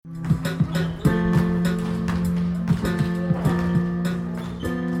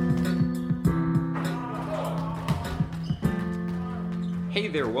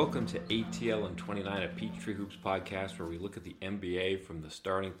there, welcome to ATL and 29, a Peachtree Hoops podcast where we look at the NBA from the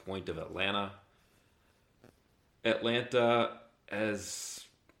starting point of Atlanta. Atlanta has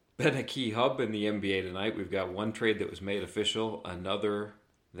been a key hub in the NBA tonight. We've got one trade that was made official, another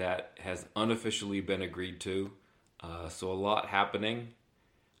that has unofficially been agreed to. So a lot happening.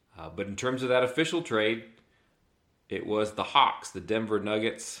 But in terms of that official trade, it was the Hawks, the Denver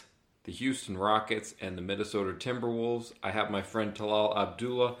Nuggets, the Houston Rockets, and the Minnesota Timberwolves. I have my friend Talal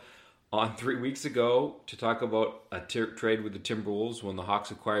Abdullah on 3 weeks ago to talk about a trade with the Timberwolves when the Hawks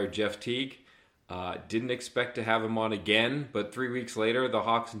acquired Jeff Teague. Didn't expect to have him on again, but 3 weeks later, the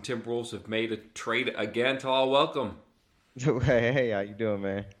Hawks and Timberwolves have made a trade again. Talal, welcome. Hey, how you doing,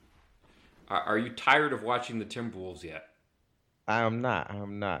 man? Are you tired of watching the Timberwolves yet? I'm not.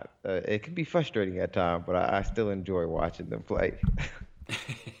 I'm not. It can be frustrating at times, but I still enjoy watching them play.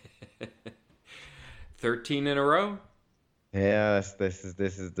 13 in a row? Yeah, this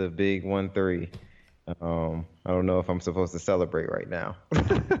is the big 1-3. I don't know if I'm supposed to celebrate right now.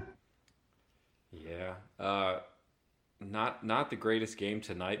 Yeah. Not the greatest game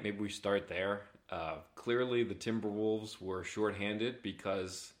tonight. Maybe we start there. Clearly, the Timberwolves were shorthanded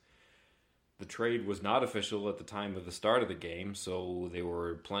because the trade was not official at the time of the start of the game, so there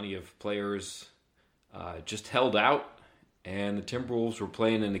were plenty of players just held out, and the Timberwolves were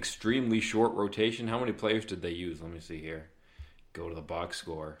playing an extremely short rotation. How many players did they use? Let me see here. Go to the box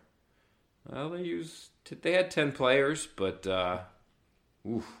score. Well, they had 10 players, but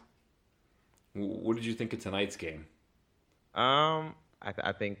oof. What did you think of tonight's game?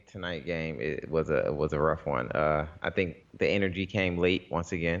 I think tonight game it was a rough one. I think the energy came late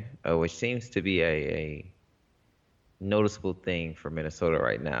once again, which seems to be a noticeable thing for Minnesota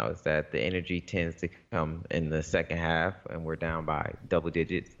right now. Is that the energy tends to come in the second half, and we're down by double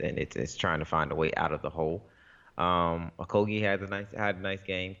digits, and it's trying to find a way out of the hole. Okogie had a nice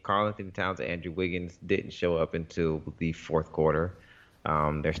game. Karl Anthony Towns and Andrew Wiggins didn't show up until the fourth quarter.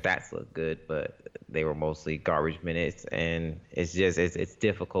 Their stats look good, but they were mostly garbage minutes, and it's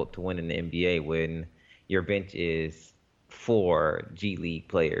difficult to win in the NBA when your bench is 4 G League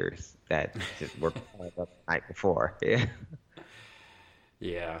players that just were playing up the night before. Yeah.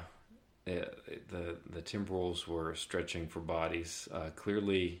 Yeah, the Timberwolves were stretching for bodies.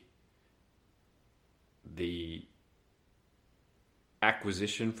 Clearly, the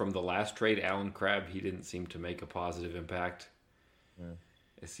acquisition from the last trade, Alan Crabb, he didn't seem to make a positive impact. Yeah.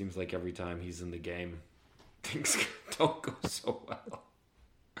 It seems like every time he's in the game, things don't go so well.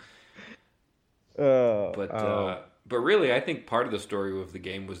 Uh, But really, I think part of the story of the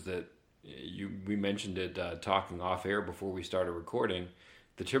game was that we mentioned it talking off air before we started recording.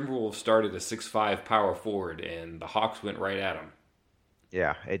 The Timberwolves started a 6'5" power forward, and the Hawks went right at him.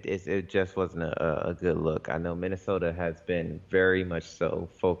 yeah, it just wasn't a good look. I know Minnesota has been very much so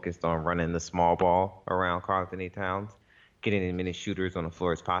focused on running the small ball around Karl Anthony Towns, getting as many shooters on the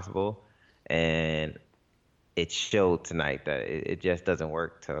floor as possible, and it showed tonight that it just doesn't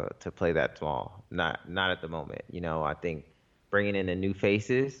work to play that small. Not at the moment. I think bringing in the new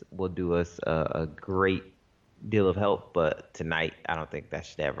faces will do us a great deal of help, but tonight I don't think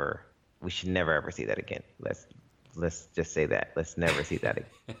we should never ever see that again. Let's just say that. Let's never see that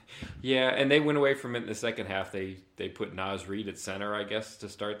again. Yeah, and they went away from it in the second half. They put Naz Reid at center, I guess, to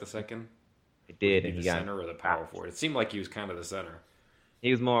start the second. It Would he did, be and the he got center or the power forward? It seemed like he was kind of the center.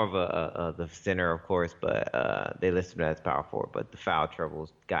 he was more of the center, of course, but they listed him as power forward. But the foul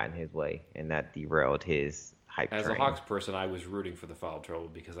troubles got in his way, and that derailed his hype As a train. Hawks person, I was rooting for the foul trouble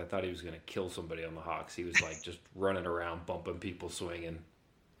because I thought he was going to kill somebody on the Hawks. He was like just running around, bumping people, swinging.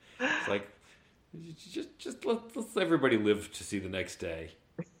 It's like just let's everybody live to see the next day.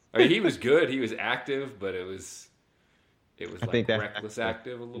 I mean, he was good. He was active, but it was I like think that's reckless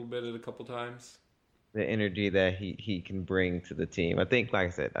active a little bit at a couple times. the energy that he can bring to the team. I think, like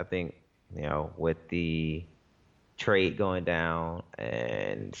I said, with the trade going down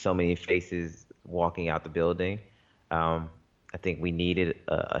and so many faces walking out the building, I think we needed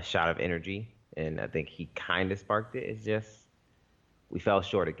a shot of energy, and I think he kind of sparked it. It's just we fell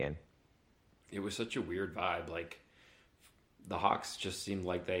short again. It was such a weird vibe. Like the Hawks just seemed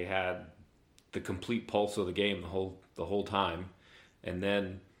like they had the complete pulse of the game the whole time, and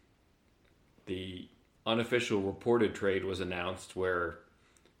then the unofficial reported trade was announced where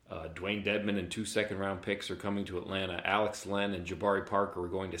Dwayne Dedman and 2 second-round picks are coming to Atlanta. Alex Len and Jabari Parker were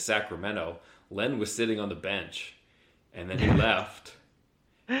going to Sacramento. Len was sitting on the bench, and then he left.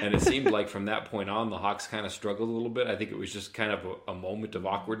 And it seemed like from that point on, the Hawks kind of struggled a little bit. I think it was just kind of a moment of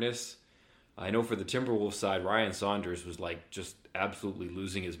awkwardness. I know for the Timberwolves side, Ryan Saunders was like just absolutely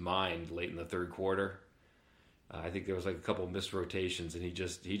losing his mind late in the third quarter. I think there was like a couple missed rotations, and he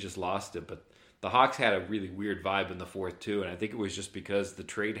just lost it. But the Hawks had a really weird vibe in the fourth too, and I think it was just because the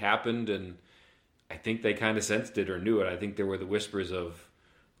trade happened, and I think they kind of sensed it or knew it. I think there were the whispers of,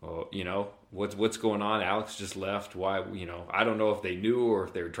 oh, what's going on? Alex just left. Why? I don't know if they knew or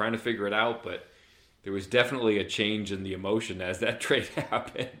if they were trying to figure it out, but there was definitely a change in the emotion as that trade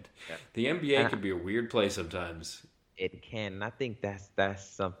happened. Yeah. The NBA can be a weird place sometimes. It can. And I think that's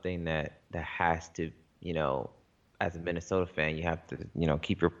something that has to, as a Minnesota fan, you have to,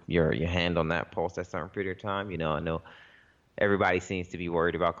 keep your hand on that pulse at a certain period of time. I know everybody seems to be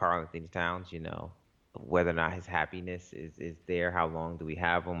worried about Karl Anthony Towns, whether or not his happiness is there. How long do we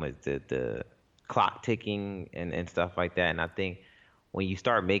have him? Is the clock ticking and stuff like that? And I think when you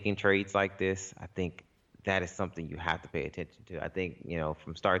start making trades like this, I think that is something you have to pay attention to. I think,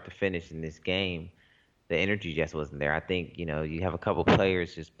 from start to finish in this game, the energy just wasn't there. I think, you have a couple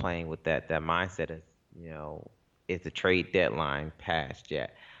players just playing with that mindset of, is the trade deadline passed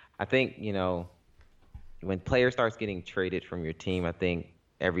yet? I think, when players starts getting traded from your team, I think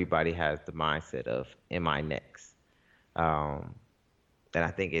everybody has the mindset of, am I next? And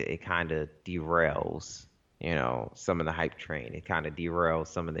I think it kind of derails, some of the hype train. It kind of derails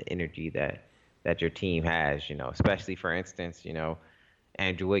some of the energy that your team has, especially for instance,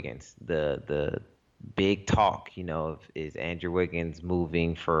 Andrew Wiggins, the big talk, is Andrew Wiggins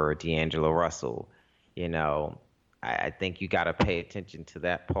moving for D'Angelo Russell? I think you got to pay attention to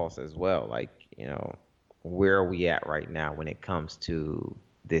that pulse as well. Like, where are we at right now when it comes to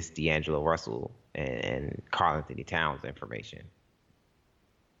this D'Angelo Russell and Karl Anthony Towns information?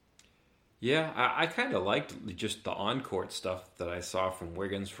 Yeah, I kind of liked just the on-court stuff that I saw from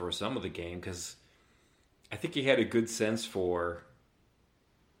Wiggins for some of the game because I think he had a good sense for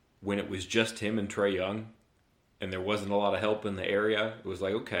when it was just him and Trae Young and there wasn't a lot of help in the area. It was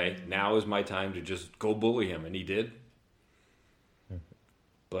like, okay, now is my time to just go bully him, and he did.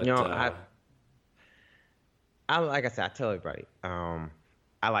 But I like I said, I tell everybody,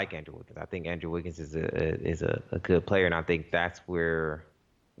 I like Andrew Wiggins. I think Andrew Wiggins is a good player, and I think that's where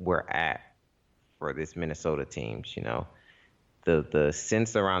we're at for this Minnesota team. The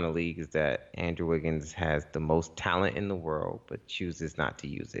sense around the league is that Andrew Wiggins has the most talent in the world, but chooses not to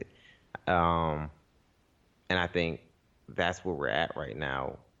use it. And I think that's where we're at right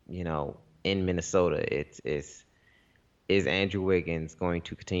now. In Minnesota, is Andrew Wiggins going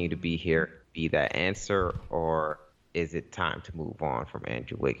to continue to be here, be that answer, or is it time to move on from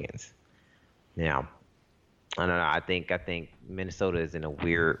Andrew Wiggins? Now, I don't know. I think Minnesota is in a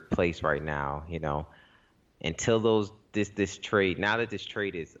weird place right now. Until this trade. Now that this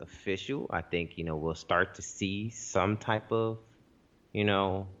trade is official, I think we'll start to see some type of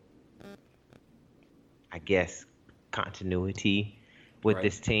I guess continuity with right.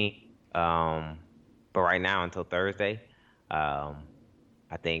 this team. But right now, until Thursday, I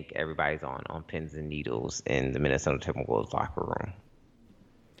think everybody's on pins and needles in the Minnesota Timberwolves locker room.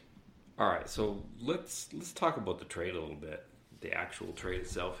 All right, so let's talk about the trade a little bit, the actual trade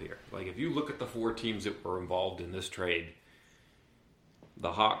itself here. Like, if you look at the four teams that were involved in this trade,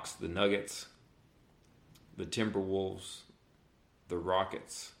 the Hawks, the Nuggets, the Timberwolves, the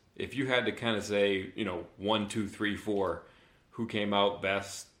Rockets. If you had to kind of say, 1, 2, 3, 4, who came out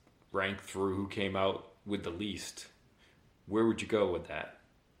best, ranked through who came out with the least, where would you go with that?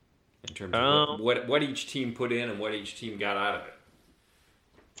 In terms of what each team put in and what each team got out of it.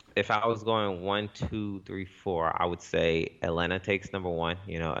 If I was going 1, 2, 3, 4, I would say Atlanta takes number 1.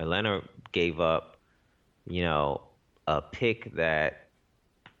 Atlanta gave up, a pick that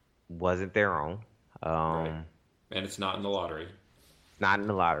wasn't their own. Right. And it's not in the lottery. Not in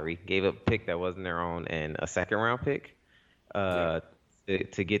the lottery. Gave up a pick that wasn't their own and a second round pick to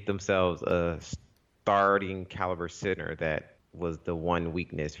get themselves a starting caliber center that was the one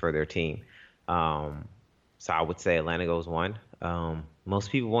weakness for their team. So I would say Atlanta goes 1.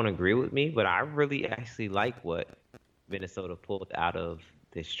 Most people won't agree with me, but I really actually like what Minnesota pulled out of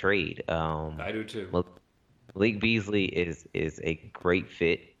this trade. I do too. Malik Beasley is a great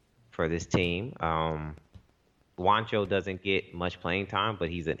fit for this team. Juancho doesn't get much playing time, but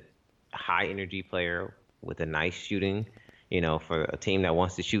he's a high energy player with a nice shooting. For a team that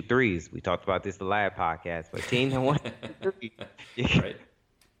wants to shoot threes, we talked about this the last podcast. But a team that wants to shoot threes, right.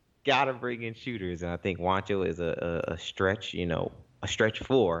 Gotta bring in shooters, and I think Juancho is a stretch, a stretch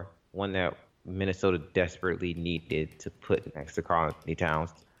 4, one that Minnesota desperately needed to put next to Karl Anthony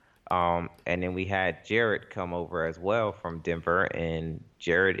Towns. And then we had Jared come over as well from Denver, and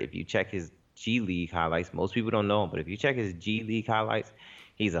Jared, if you check his G League highlights, most people don't know him, but if you check his G League highlights,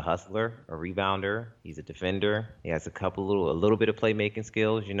 he's a hustler, a rebounder, he's a defender. He has a little bit of playmaking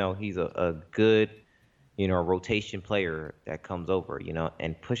skills. He's a good a rotation player that comes over,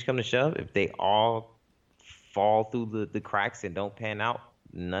 and push come to shove, if they all fall through the cracks and don't pan out,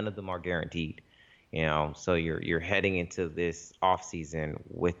 none of them are guaranteed. So you're heading into this offseason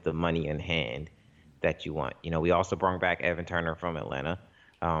with the money in hand that you want. We also brought back Evan Turner from Atlanta.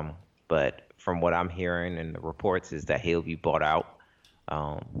 But from what I'm hearing in the reports is that he'll be bought out.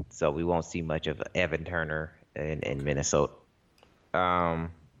 So we won't see much of Evan Turner in Minnesota.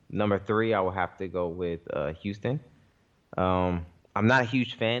 Number 3, I will have to go with Houston. I'm not a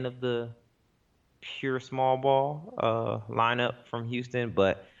huge fan of the pure small ball lineup from Houston,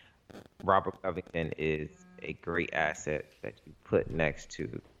 but Robert Covington is a great asset that you put next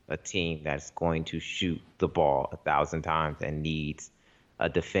to a team that's going to shoot the ball 1,000 times and needs a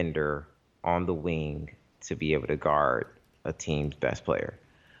defender on the wing to be able to guard a team's best player.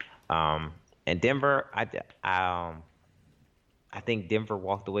 And Denver, I think Denver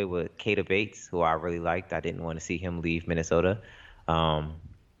walked away with Keita Bates, who I really liked. I didn't want to see him leave Minnesota.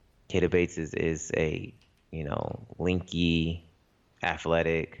 Keita Bates is a linky,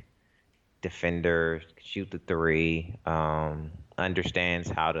 athletic defender, shoot the three, understands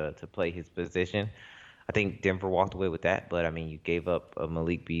how to play his position. I think Denver walked away with that, but I mean, you gave up a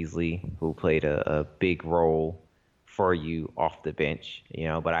Malik Beasley who played a big role for you off the bench,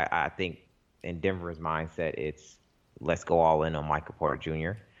 But I think in Denver's mindset, it's let's go all in on Michael Porter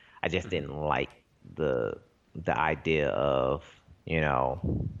Jr. I just didn't like the idea of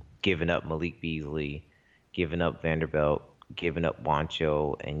giving up Malik Beasley, giving up Vanderbilt, giving up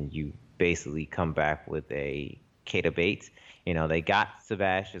Wancho, and you basically come back with a Keita Bates. They got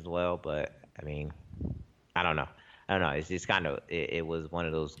Sebastian as well, but I mean, I don't know. It's just kind of it was one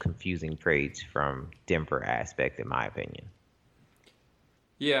of those confusing trades from Denver aspect, in my opinion.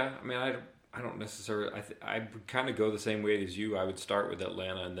 Yeah, I mean, I don't necessarily. I would kind of go the same way as you. I would start with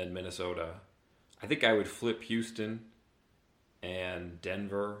Atlanta and then Minnesota. I think I would flip Houston and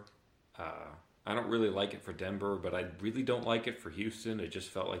Denver. I don't really like it for Denver, but I really don't like it for Houston. It just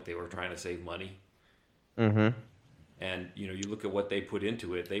felt like they were trying to save money. Mm-hmm. And you look at what they put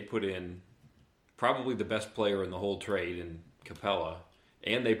into it. They put in probably the best player in the whole trade in Capella,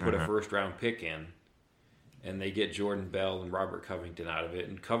 and they put a first-round pick in, and they get Jordan Bell and Robert Covington out of it.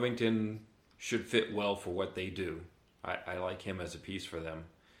 And Covington should fit well for what they do. I like him as a piece for them,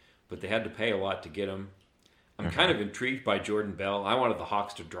 but they had to pay a lot to get him. I'm kind of intrigued by Jordan Bell. I wanted the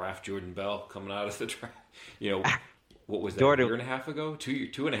Hawks to draft Jordan Bell coming out of the draft. What was that, Jordan, a year and a half ago?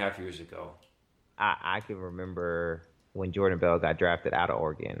 2.5 years ago. I can remember when Jordan Bell got drafted out of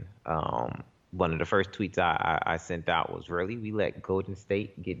Oregon. One of the first tweets I sent out was, really? We let Golden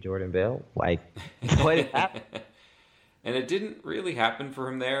State get Jordan Bell? Like, what happened? And it didn't really happen for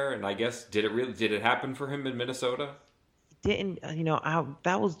him there. And I guess, did it happen for him in Minnesota? Didn't,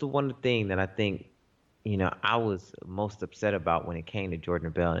 that was the one thing that I think, I was most upset about when it came to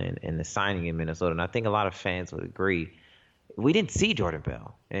Jordan Bell and the signing in Minnesota. And I think a lot of fans would agree. We didn't see Jordan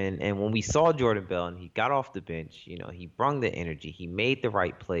Bell. And when we saw Jordan Bell and he got off the bench, he brought the energy. He made the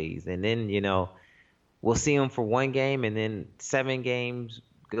right plays. And then, we'll see him for one game and then 7 games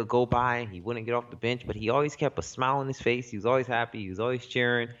go by and he wouldn't get off the bench. But he always kept a smile on his face. He was always happy. He was always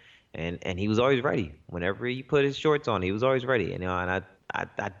cheering. And he was always ready. Whenever he put his shorts on, he was always ready. And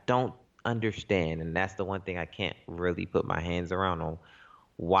I don't understand. And that's the one thing I can't really put my hands around on.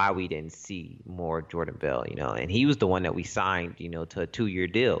 Why we didn't see more Jordan Bell, and he was the one that we signed, to a 2-year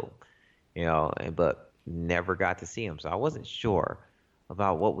deal, but never got to see him. So I wasn't sure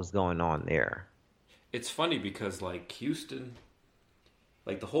about what was going on there. It's funny because Houston,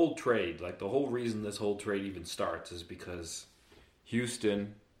 the whole trade, the whole reason this whole trade even starts is because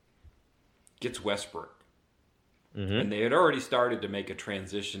Houston gets Westbrook. Mm-hmm. And they had already started to make a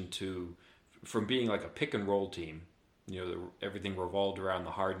transition from being a pick and roll team. Everything revolved around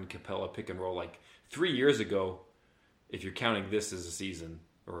the Harden Capella pick and roll. 3 years ago, if you're counting this as a season,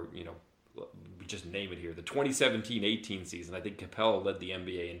 or just name it here, the 2017-18 season, I think Capella led the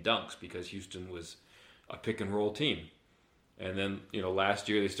NBA in dunks because Houston was a pick and roll team. And then last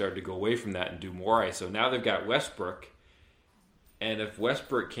year they started to go away from that and do more ISO. Now they've got Westbrook, and if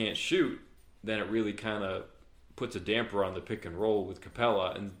Westbrook can't shoot, then it really kind of puts a damper on the pick and roll with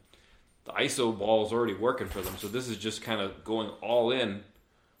Capella. And the ISO ball is already working for them, so this is just kind of going all in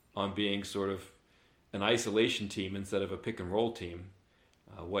on being sort of an isolation team instead of a pick and roll team.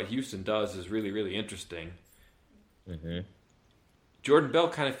 What Houston does is really, really interesting. Mm-hmm. Jordan Bell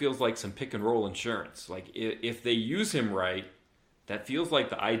kind of feels like some pick and roll insurance. If they use him right, that feels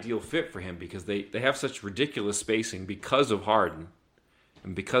like the ideal fit for him because they have such ridiculous spacing because of Harden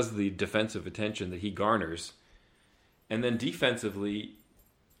and because of the defensive attention that he garners. And then defensively,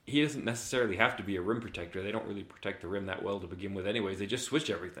 he doesn't necessarily have to be a rim protector. They don't really protect the rim that well to begin with, anyways. They just switch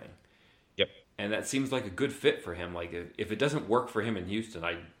everything. Yep. And that seems like a good fit for him. Like, if it doesn't work for him in Houston,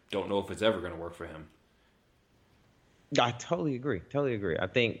 I don't know if it's ever going to work for him. I totally agree. Totally agree. I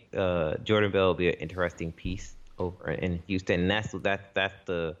think Jordan Bell will be an interesting piece over in Houston. And that's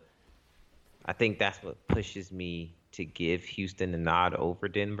the. I think that's what pushes me to give Houston the nod over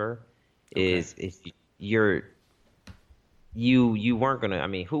Denver. Okay. Is you weren't gonna. I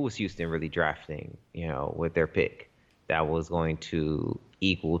mean, who was Houston really drafting? With their pick, that was going to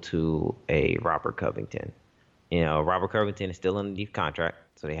equal to a Robert Covington. Robert Covington is still in a deep contract,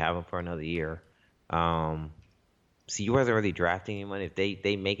 so they have him for another year. So you wasn't really drafting anyone. If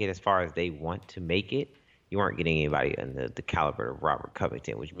they make it as far as they want to make it, you weren't getting anybody in the caliber of Robert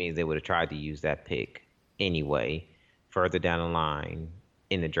Covington, which means they would have tried to use that pick anyway, further down the line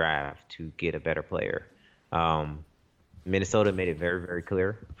in the draft to get a better player. Minnesota made it very, very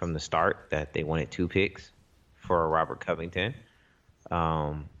clear from the start that they wanted 2 picks for Robert Covington.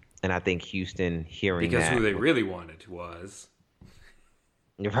 And I think Houston hearing because that. Who they really wanted was.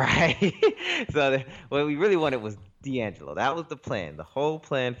 Right. So what we really wanted was D'Angelo. That was the plan. The whole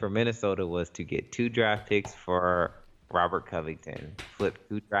plan for Minnesota was to get 2 draft picks for Robert Covington, flip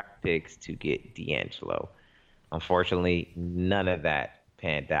 2 draft picks to get D'Angelo. Unfortunately, none of that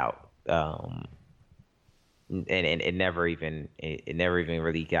panned out. And it never even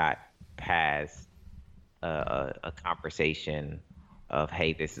really got past a conversation of,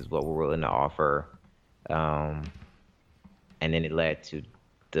 hey, this is what we're willing to offer. And then it led to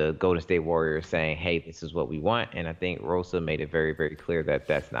the Golden State Warriors saying, hey, this is what we want. And I think Rosa made it very, very clear that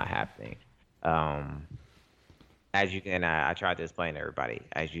that's not happening. As you can, I tried to explain to everybody,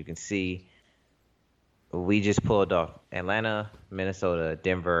 as you can see, we just pulled off Atlanta, Minnesota,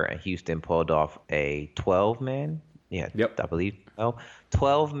 Denver, and Houston pulled off a 12-man. Yeah, yep. I believe so.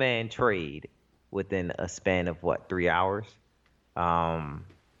 12-man trade within a span of 3 hours.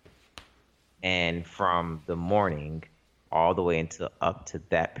 And from the morning all the way up to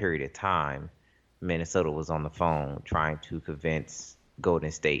that period of time, Minnesota was on the phone trying to convince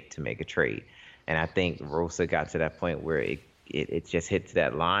Golden State to make a trade. And I think Rosa got to that point where it just hit to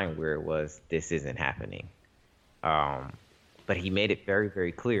that line where it was, this isn't happening. But he made it very,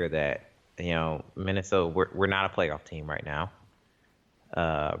 very clear that, Minnesota, we're not a playoff team right now.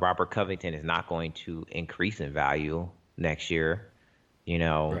 Robert Covington is not going to increase in value next year.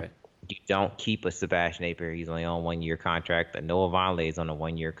 Right. You don't keep a Sebastian Napier. He's only on 1-year contract. Noah Vonleh is on a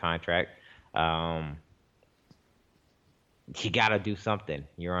 1-year contract. You got to do something.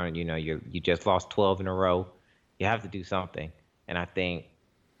 You're on, you just lost 12 in a row. You have to do something. And I think,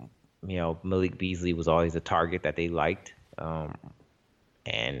 Malik Beasley was always a target that they liked.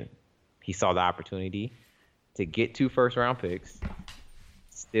 And he saw the opportunity to get 2 first-round picks,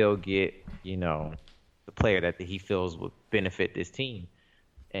 still get, the player that he feels would benefit this team.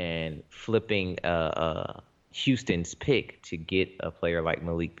 And flipping Houston's pick to get a player like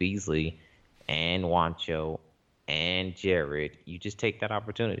Malik Beasley and Juancho and Jared, you just take that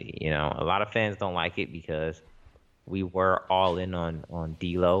opportunity. A lot of fans don't like it because we were all in on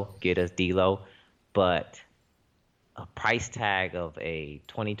D'Lo, get us D'Lo, but a price tag of a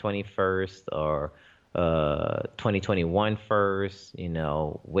 2020 first or 2021 first,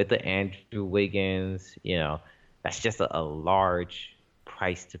 with the Andrew Wiggins, that's just a large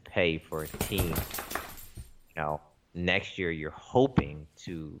price to pay for a team. Next year you're hoping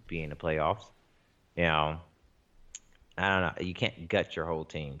to be in the playoffs. I don't know. You can't gut your whole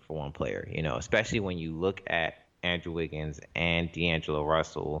team for one player, especially when you look at Andrew Wiggins and D'Angelo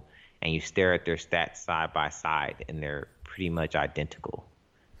Russell and you stare at their stats side by side and they're pretty much identical.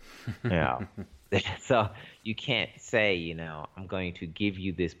 So you can't say, I'm going to give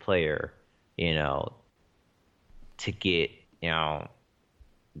you this player, to get,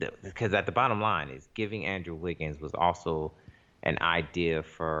 because at the bottom line is giving Andrew Wiggins was also an idea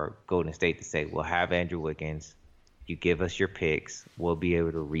for Golden State to say, we'll have Andrew Wiggins, you give us your picks, we'll be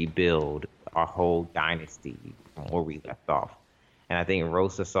able to rebuild our whole dynasty from where we left off. And I think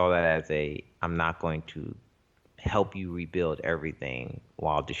Rosa saw that as I'm not going to help you rebuild everything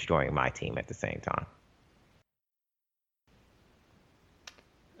while destroying my team at the same time.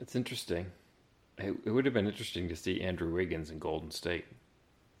 It's interesting. It would have been interesting to see Andrew Wiggins in Golden State.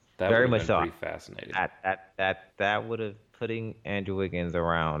 That Very would much have so. been pretty fascinating. That would have, putting Andrew Wiggins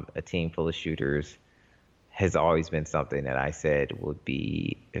around a team full of shooters has always been something that I said would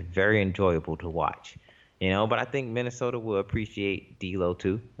be very enjoyable to watch. But I think Minnesota will appreciate D'Lo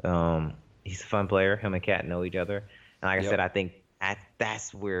too. He's a fun player. Him and Cat know each other. And like I said, I think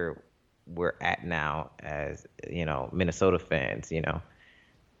that's where we're at now as, Minnesota fans.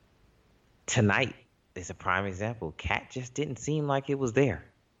 tonight is a prime example. Cat just didn't seem like it was there.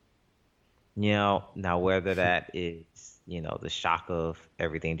 Now whether that is, the shock of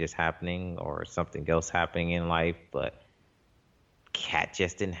everything just happening or something else happening in life, but Cat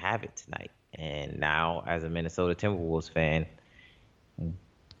just didn't have it tonight. And now, as a Minnesota Timberwolves fan,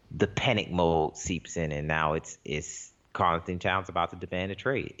 the panic mode seeps in, and now it's Carlton Towns about to demand a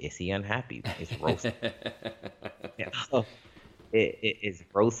trade. Is he unhappy? It's Rosa. Is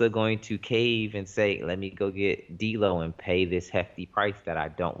Rosa going to cave and say, "Let me go get D'Lo and pay this hefty price that I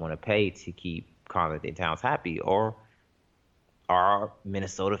don't want to pay to keep Carlton Towns happy?" Or are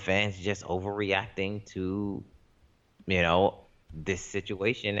Minnesota fans just overreacting to, this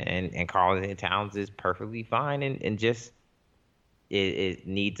situation, and Carlton Towns is perfectly fine and just it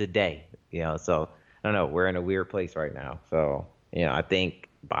needs a day, So I don't know. We're in a weird place right now. So I think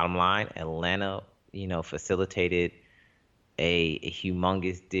bottom line, Atlanta, facilitated a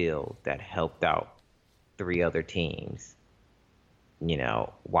humongous deal that helped out 3 other teams,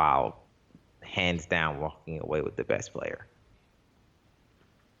 while hands down walking away with the best player.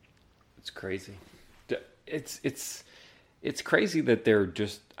 It's crazy. It's crazy that they're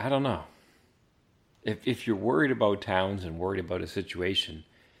just, I don't know. If you're worried about Towns and worried about a situation,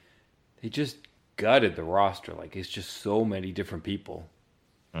 they just gutted the roster. Like, it's just so many different people.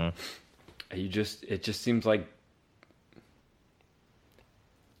 It just seems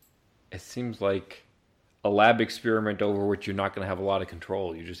like a lab experiment over which you're not going to have a lot of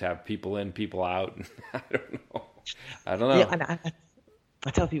control. You just have people in, people out. I don't know. Yeah, and I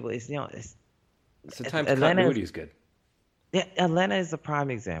tell people sometimes continuity is good. Yeah, Atlanta is a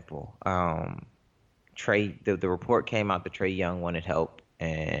prime example. The report came out that Trae Young wanted help,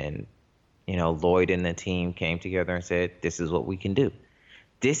 and Lloyd and the team came together and said, "This is what we can do.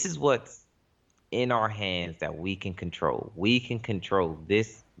 This is what's in our hands that we can control. We can control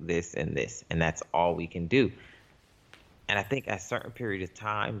this, and this, and that's all we can do." And I think at a certain period of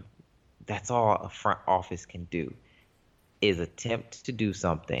time, that's all a front office can do, is attempt to do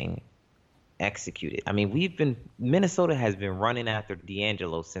something, execute it. I mean, Minnesota has been running after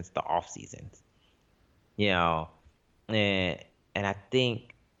D'Angelo since the off seasons, and I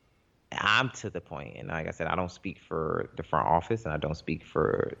think I'm to the point, and like I said, I don't speak for the front office and I don't speak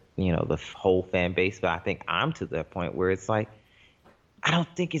for, the whole fan base, but I think I'm to the point where it's like, I don't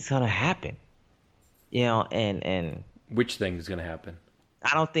think it's going to happen, and which thing is going to happen?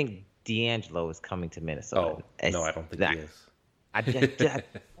 I don't think D'Angelo is coming to Minnesota. Oh, no, I don't think he is. I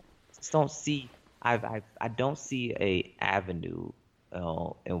just don't see. I don't see a avenue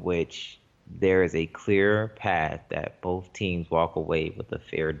in which there is a clear path that both teams walk away with a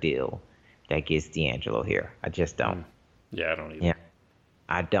fair deal that gets D'Angelo here. I just don't. Yeah, I don't either. Yeah,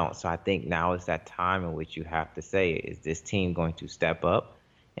 I don't. So I think now is that time in which you have to say, is this team going to step up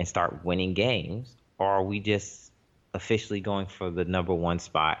and start winning games, or are we just officially going for the number 1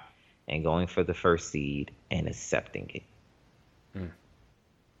 spot and going for the first seed and accepting it?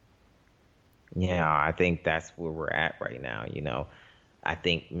 I think that's where we're at right now. I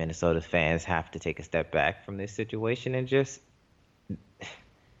think Minnesota fans have to take a step back from this situation and just,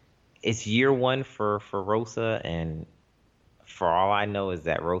 it's year 1 for Rosa, and for all I know is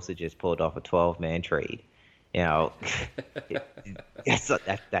that Rosa just pulled off a 12-man trade. That's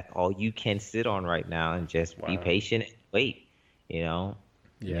all you can sit on right now, and just be patient and wait. Yeah,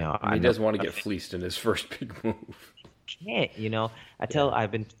 he doesn't want to get fleeced in his first big move. Can't, I tell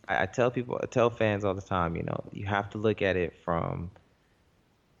fans all the time, you have to look at it from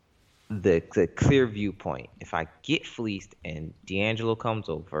the clear viewpoint. If I get fleeced and D'Angelo comes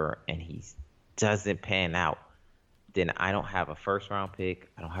over and he doesn't pan out, then I don't have a first-round pick.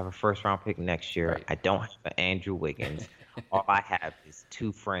 I don't have a first-round pick next year. Right. I don't have an Andrew Wiggins. All I have is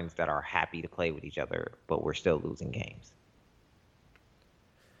 2 friends that are happy to play with each other, but we're still losing games.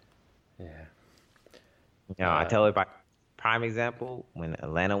 Yeah. I tell everybody, prime example, when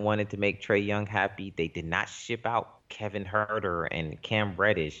Atlanta wanted to make Trae Young happy, they did not ship out Kevin Huerter and Cam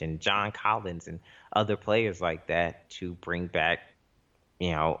Reddish and John Collins and other players like that to bring back,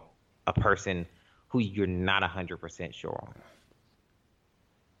 a person who you're not 100% sure on.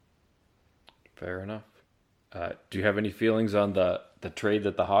 Fair enough. Do you have any feelings on the trade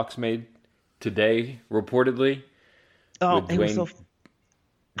that the Hawks made today, reportedly? Oh, with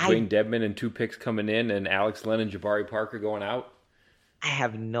Dwayne Dedmon and 2 picks coming in, and Alex Len and Jabari Parker going out? I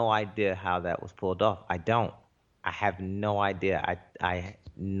have no idea how that was pulled off. I have no idea. I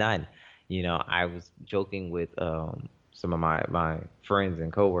none. I was joking with some of my friends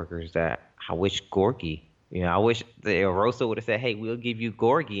and coworkers that I wish Gorgie, I wish the Rosa would have said, "Hey, we'll give you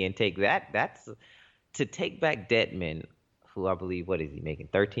Gorgie and take that." That's to take back Dedmon, who I believe, what is he making,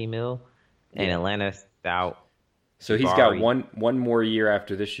 $13 million? and Yeah. Atlanta's out So he's got Jabari. one more year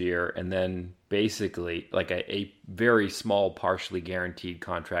after this year, and then basically like a very small, partially guaranteed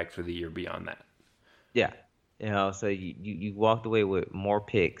contract for the year beyond that. Yeah. So you walked away with more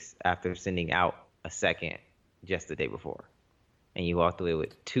picks after sending out a second just the day before. And you walked away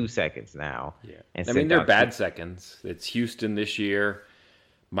with 2 seconds now Yeah. and I mean, sent they're out two. bad seconds. It's Houston this year,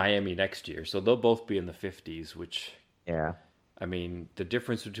 Miami next year. So they'll both be in the 50s, which, Yeah. I mean, the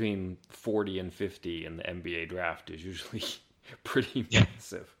difference between 40 and 50 in the NBA draft is usually pretty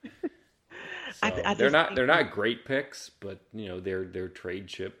massive. I So just they're think, not great picks, but they're trade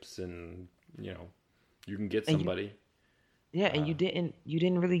chips, and you can get and you, somebody. yeah, and you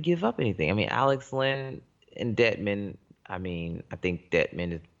didn't really give up anything. I mean, Alex Len and Detman. I mean, I think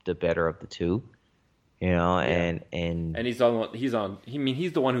Detman is the better of the two. Yeah. And And he's on I mean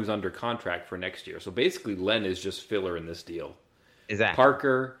he's the one who's under contract for next year. So basically Len is just filler in this deal. exactly.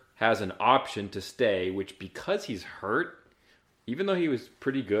 Parker has an option to stay, which because he's hurt, even though he was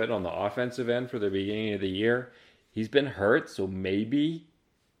pretty good on the offensive end for the beginning of the year, he's been hurt, so maybe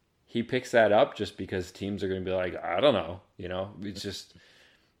he picks that up just because teams are going to be like, I don't know, it's just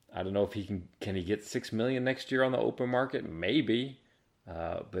I don't know if can he get 6 million next year on the open market? Maybe.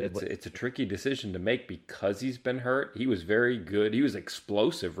 But It, it's a tricky decision to make because he's been hurt. He was very good. He was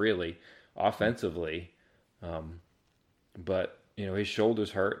explosive, really, offensively. But his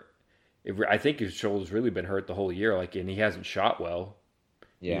shoulders hurt. I think his shoulder's really been hurt the whole year. Like, and he hasn't shot well.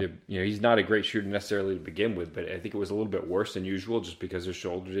 yeah. Either he's not a great shooter necessarily to begin with, but I think it was a little bit worse than usual just because his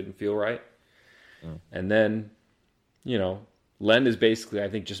shoulder didn't feel right. Mm. And then, Len is basically I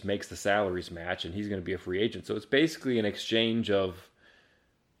think just makes the salaries match, and he's going to be a free agent. So it's basically an exchange of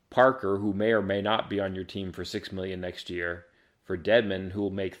Parker, who may or may not be on your team for 6 million next year, for Dedmon, who will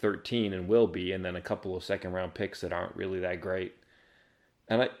make 13 and will be, and then a couple of second round picks that aren't really that great.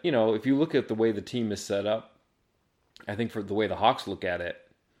 And if you look at the way the team is set up, I think for the way the Hawks look at it,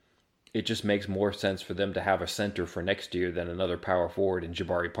 it just makes more sense for them to have a center for next year than another power forward in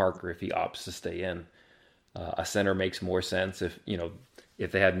Jabari Parker if he opts to stay in. A center makes more sense if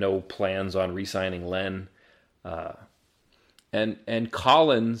they had no plans on re-signing Len. And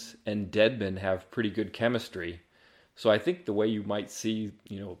Collins and Dedmon have pretty good chemistry. So I think the way you might see,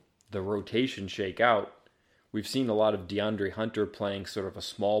 the rotation shake out, we've seen a lot of DeAndre Hunter playing sort of a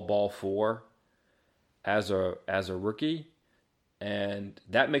small ball four as a rookie, and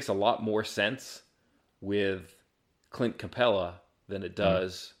that makes a lot more sense with Clint Capella than it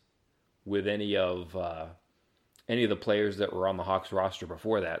does with any of the players that were on the Hawks roster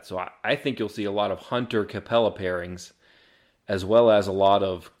before that. So I think you'll see a lot of Hunter Capella pairings as well as a lot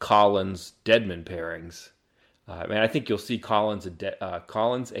of Collins Dedmon pairings. I think you'll see Collins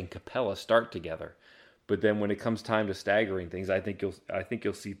and Capella start together, but then when it comes time to staggering things, I think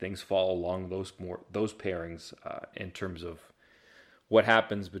you'll see things fall along those pairings in terms of what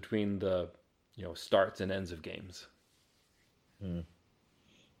happens between the starts and ends of games. Mm.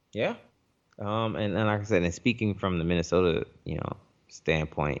 Yeah. And like I said, and speaking from the Minnesota,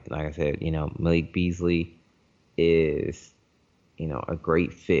 standpoint, like I said, Malik Beasley is, a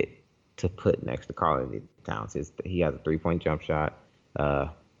great fit to put next to Karl-Anthony Towns. He has a 3-point jump shot.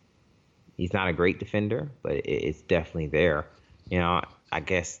 He's not a great defender, but it's definitely there. I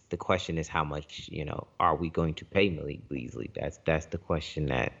guess the question is how much, are we going to pay Malik Beasley? That's the question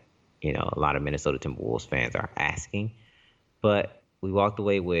that, a lot of Minnesota Timberwolves fans are asking. But we walked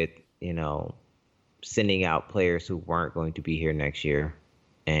away with, sending out players who weren't going to be here next year,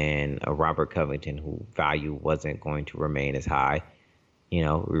 and a Robert Covington who value wasn't going to remain as high. We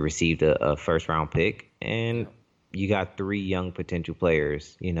received a first round pick, and you got 3 young potential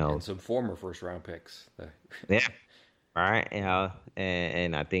players, and some former first round picks. Yeah. All right.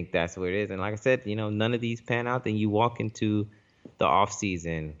 And I think that's what it is. And like I said, none of these pan out. Then you walk into the off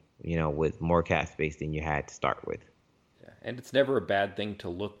season, with more cap space than you had to start with. Yeah. And it's never a bad thing to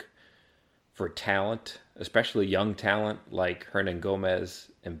look for talent, especially young talent like Hernan Gomez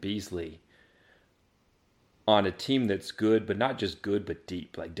and Beasley, on a team that's good, but not just good, but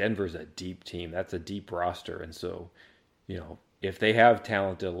deep. Like Denver's a deep team. That's a deep roster. And so, if they have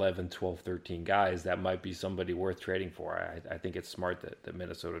talented 11, 12, 13 guys, that might be somebody worth trading for. I think it's smart that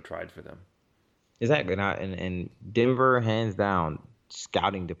Minnesota tried for them. Exactly. And Denver, hands down,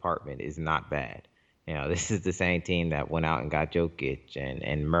 scouting department is not bad. This is the same team that went out and got Jokic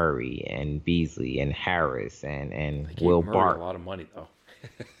and Murray and Beasley and Harris and They gave Will Murray Bart. a lot of money, though.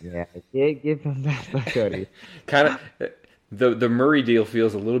 Yeah, give him that credit. Kind of the Murray deal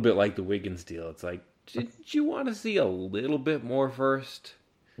feels a little bit like the Wiggins deal. It's like, did you want to see a little bit more first?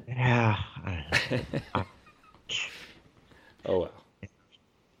 Yeah. Oh well.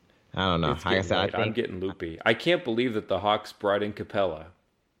 I don't know. It's Like I getting said, I late. I'm think getting loopy. I can't believe that the Hawks brought in Capella,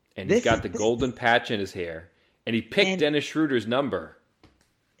 and he's this is got the golden patch in his hair, and he picked and Dennis Schroeder's number.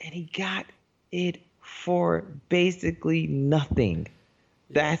 and he got it for basically nothing.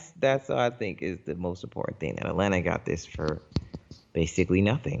 That's what I think is the most important thing. That Atlanta got this for basically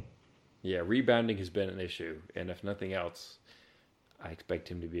nothing. Yeah, rebounding has been an issue, and if nothing else, I expect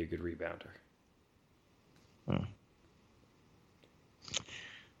him to be a good rebounder. Hmm.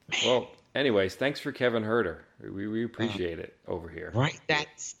 Well, anyways, thanks for Kevin Herter. We appreciate it over here. Right? That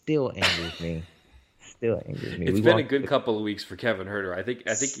still angers me. Still angers me. It's We been a lost good couple of weeks for Kevin Herter. I think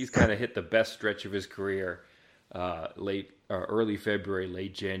he's kind of hit the best stretch of his career early February,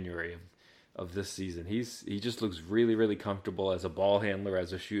 late January of this season. He just looks really, really comfortable as a ball handler,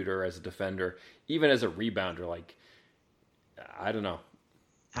 as a shooter, as a defender, even as a rebounder. Like, I don't know.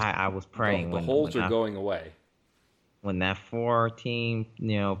 I was praying The holes are going away. When that 4 team,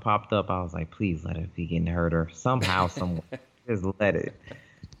 popped up, I was like, please let it be getting Herter somehow, somewhere. Just let it.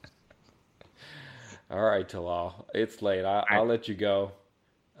 All right, Talal. It's late. I'll let you go.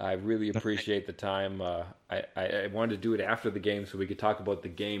 I really appreciate the time. I wanted to do it after the game so we could talk about the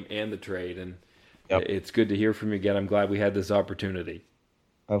game and the trade. And It's good to hear from you again. I'm glad we had this opportunity.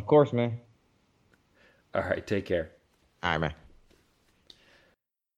 Of course, man. All right. Take care. All right, man.